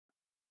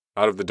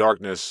Out of the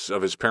darkness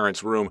of his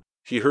parents' room,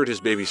 he heard his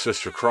baby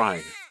sister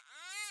crying.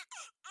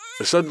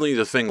 Suddenly,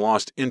 the thing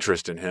lost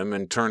interest in him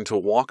and turned to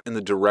walk in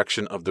the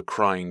direction of the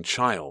crying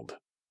child.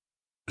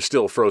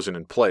 Still frozen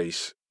in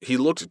place, he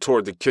looked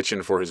toward the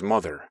kitchen for his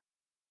mother.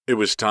 It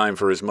was time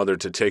for his mother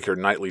to take her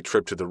nightly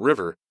trip to the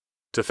river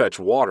to fetch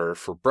water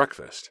for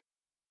breakfast.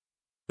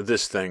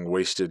 This thing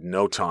wasted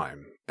no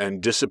time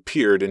and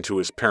disappeared into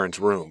his parents'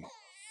 room.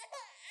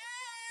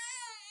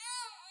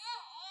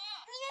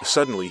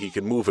 Suddenly, he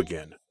could move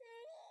again.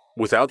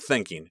 Without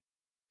thinking,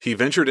 he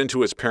ventured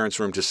into his parents'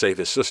 room to save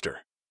his sister.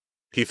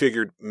 He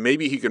figured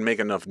maybe he could make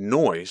enough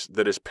noise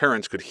that his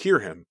parents could hear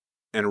him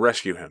and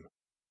rescue him.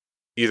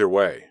 Either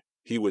way,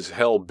 he was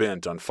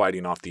hell-bent on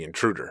fighting off the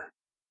intruder.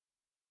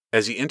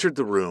 As he entered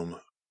the room,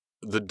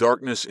 the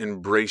darkness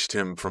embraced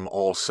him from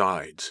all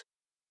sides.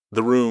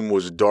 The room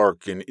was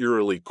dark and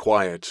eerily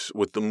quiet,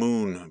 with the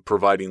moon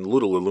providing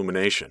little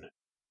illumination.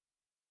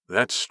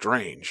 That's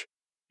strange,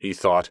 he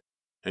thought,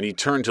 and he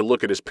turned to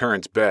look at his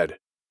parents' bed,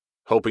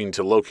 hoping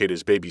to locate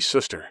his baby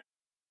sister,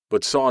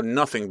 but saw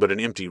nothing but an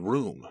empty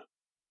room.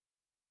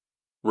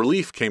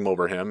 Relief came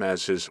over him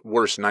as his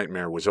worst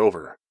nightmare was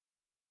over.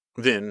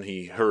 Then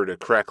he heard a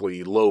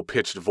crackly,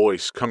 low-pitched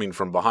voice coming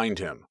from behind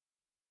him.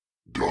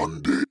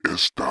 ¿Dónde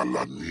está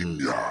la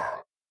niña?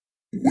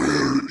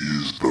 Where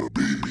is the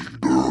baby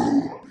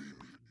girl?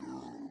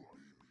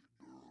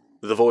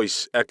 The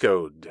voice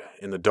echoed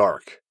in the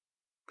dark.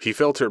 He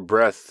felt her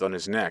breath on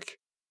his neck,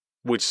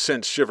 which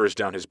sent shivers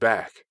down his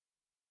back.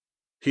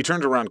 He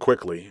turned around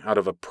quickly, out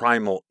of a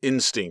primal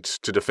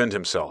instinct to defend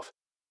himself,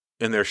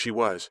 and there she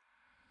was,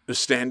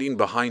 standing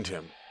behind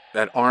him,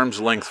 at arm's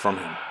length from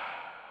him.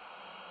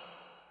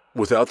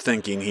 Without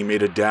thinking, he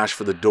made a dash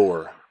for the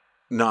door.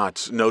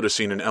 Not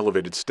noticing an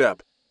elevated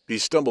step, he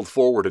stumbled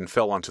forward and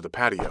fell onto the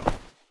patio.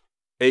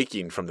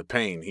 Aching from the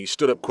pain, he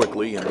stood up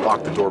quickly and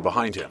locked the door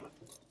behind him.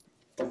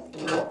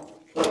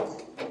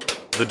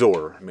 The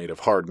door, made of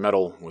hard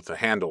metal with a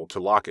handle to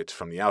lock it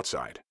from the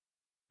outside.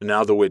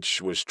 Now the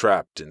witch was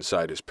trapped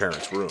inside his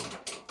parents' room.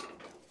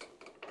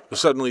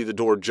 Suddenly the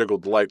door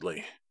jiggled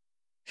lightly.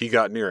 He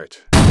got near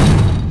it.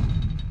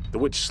 The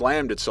witch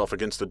slammed itself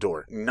against the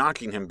door,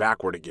 knocking him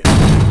backward again.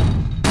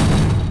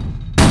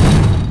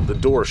 The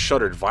door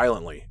shuddered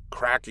violently,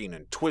 cracking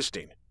and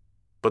twisting,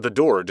 but the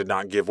door did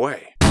not give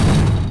way.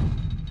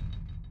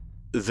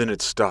 Then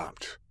it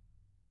stopped,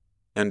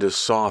 and a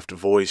soft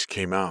voice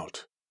came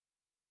out.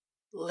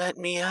 "Let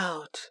me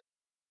out.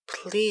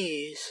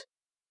 Please,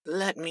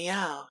 let me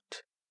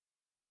out."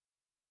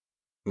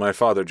 My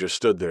father just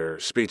stood there,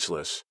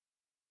 speechless.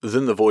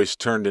 Then the voice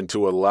turned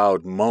into a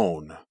loud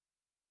moan.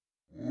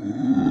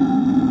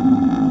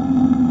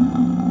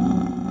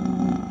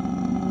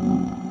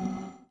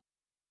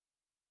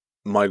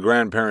 My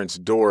grandparents'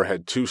 door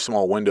had 2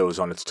 small windows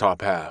on its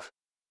top half,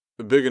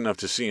 big enough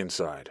to see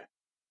inside.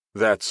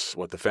 That's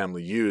what the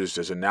family used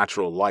as a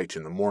natural light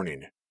in the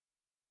morning.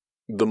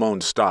 The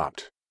moan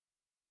stopped.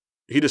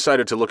 He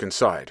decided to look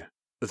inside,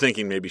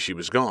 thinking maybe she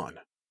was gone.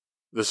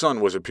 The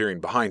sun was appearing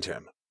behind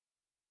him.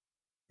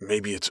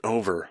 Maybe it's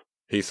over,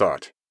 he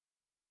thought.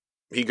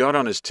 He got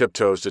on his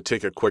tiptoes to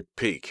take a quick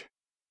peek.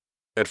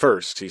 At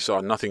first, he saw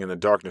nothing in the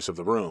darkness of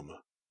the room.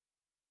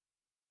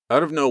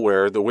 Out of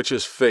nowhere, the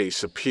witch's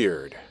face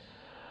appeared,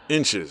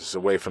 inches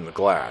away from the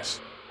glass.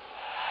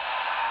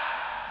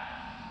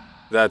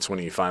 That's when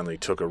he finally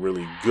took a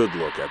really good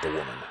look at the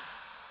woman.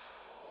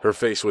 Her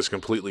face was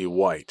completely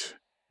white,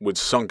 with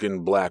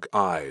sunken black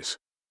eyes.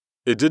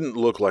 It didn't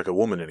look like a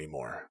woman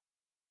anymore,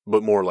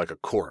 but more like a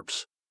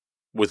corpse,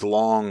 with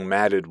long,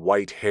 matted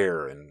white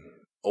hair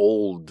and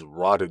old,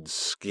 rotted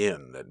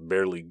skin that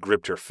barely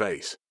gripped her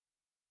face.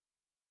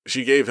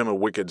 She gave him a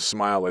wicked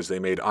smile as they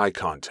made eye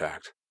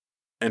contact,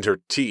 and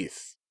her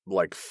teeth,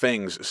 like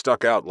fangs,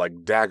 stuck out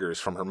like daggers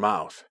from her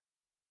mouth.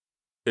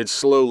 It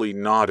slowly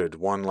nodded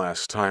one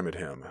last time at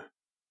him,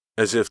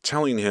 as if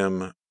telling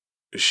him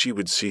she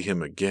would see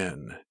him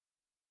again,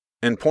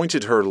 and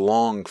pointed her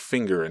long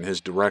finger in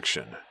his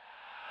direction,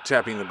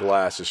 tapping the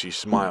glass as she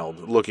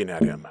smiled, looking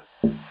at him.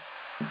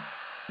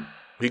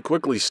 He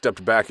quickly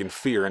stepped back in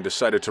fear and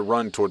decided to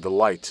run toward the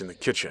lights in the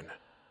kitchen.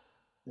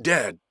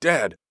 "Dad,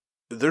 Dad,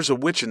 there's a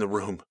witch in the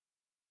room,"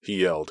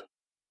 he yelled.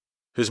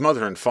 His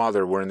mother and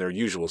father were in their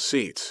usual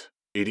seats,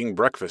 eating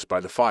breakfast by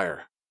the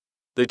fire.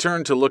 They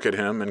turned to look at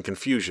him in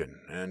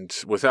confusion, and,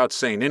 without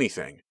saying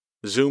anything,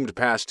 zoomed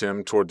past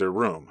him toward their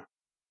room.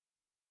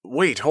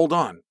 "Wait, hold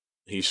on,"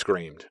 he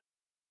screamed.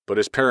 But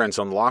his parents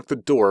unlocked the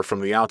door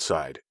from the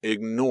outside,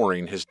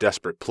 ignoring his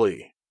desperate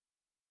plea.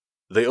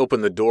 They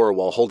opened the door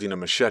while holding a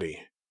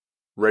machete,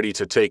 ready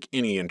to take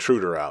any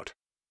intruder out.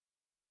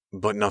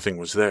 But nothing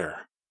was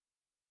there.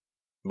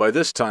 By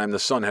this time the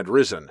sun had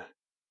risen,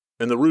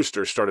 and the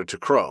rooster started to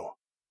crow.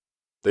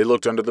 They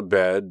looked under the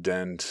bed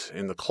and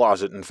in the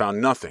closet and found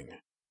nothing.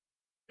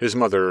 His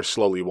mother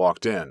slowly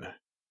walked in.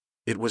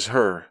 It was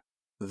her,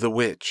 the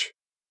witch.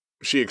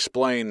 She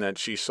explained that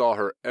she saw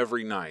her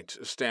every night,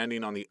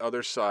 standing on the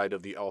other side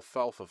of the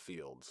alfalfa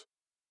fields,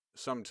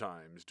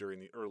 sometimes during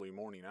the early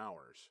morning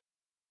hours.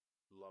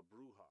 La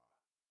Bruja.